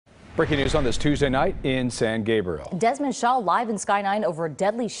Breaking news on this Tuesday night in San Gabriel. Desmond Shaw live in Sky 9 over a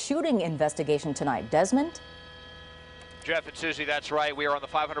deadly shooting investigation tonight. Desmond? Jeff and Susie, that's right. We are on the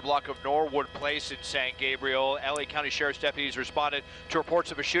 500 block of Norwood Place in San Gabriel. LA County Sheriff's deputies responded to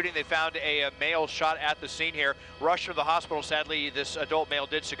reports of a shooting. They found a male shot at the scene here. Rushed to the hospital. Sadly, this adult male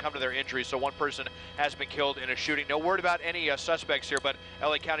did succumb to their injuries, so one person has been killed in a shooting. No word about any suspects here, but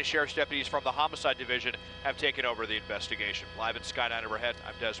LA County Sheriff's deputies from the Homicide Division have taken over the investigation. Live in Sky 9 overhead,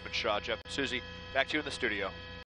 I'm Desmond Shaw. Jeff and Susie, back to you in the studio.